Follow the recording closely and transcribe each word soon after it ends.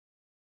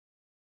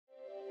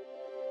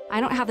I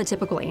don't have the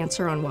typical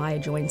answer on why I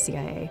joined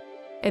CIA.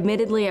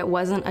 Admittedly, it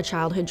wasn't a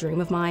childhood dream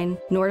of mine,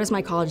 nor does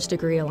my college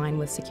degree align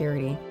with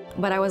security.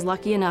 But I was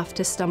lucky enough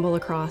to stumble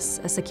across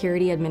a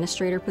security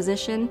administrator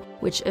position,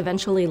 which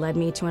eventually led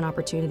me to an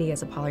opportunity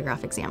as a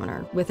polygraph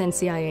examiner within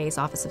CIA's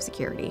Office of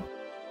Security.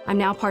 I'm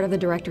now part of the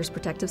Director's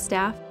Protective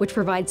Staff, which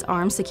provides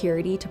armed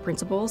security to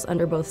principals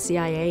under both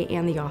CIA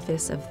and the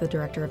Office of the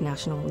Director of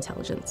National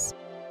Intelligence.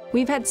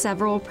 We've had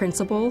several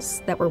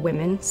principals that were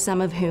women, some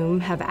of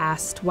whom have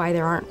asked why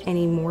there aren't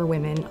any more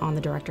women on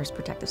the Director's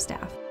Protective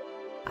Staff.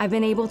 I've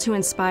been able to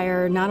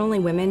inspire not only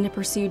women to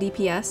pursue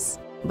DPS,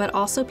 but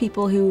also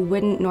people who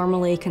wouldn't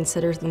normally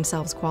consider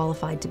themselves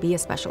qualified to be a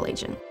special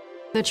agent.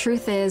 The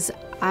truth is,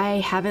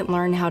 I haven't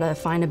learned how to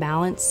find a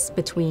balance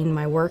between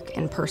my work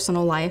and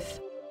personal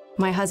life.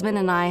 My husband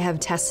and I have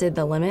tested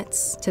the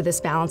limits to this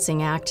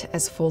balancing act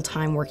as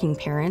full-time working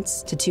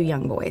parents to 2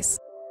 young boys.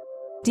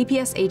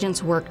 DPS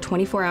agents work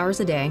 24 hours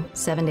a day,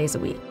 7 days a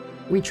week.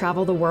 We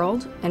travel the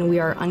world, and we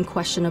are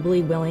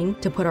unquestionably willing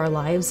to put our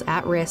lives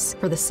at risk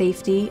for the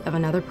safety of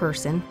another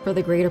person for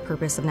the greater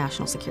purpose of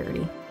national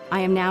security.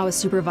 I am now a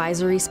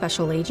supervisory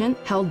special agent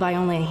held by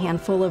only a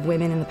handful of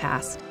women in the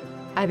past.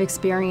 I've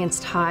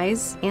experienced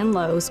highs and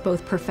lows,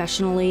 both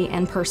professionally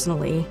and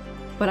personally,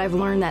 but I've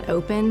learned that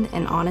open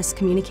and honest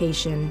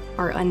communication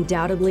are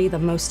undoubtedly the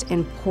most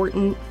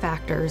important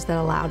factors that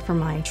allowed for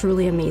my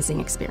truly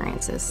amazing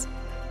experiences.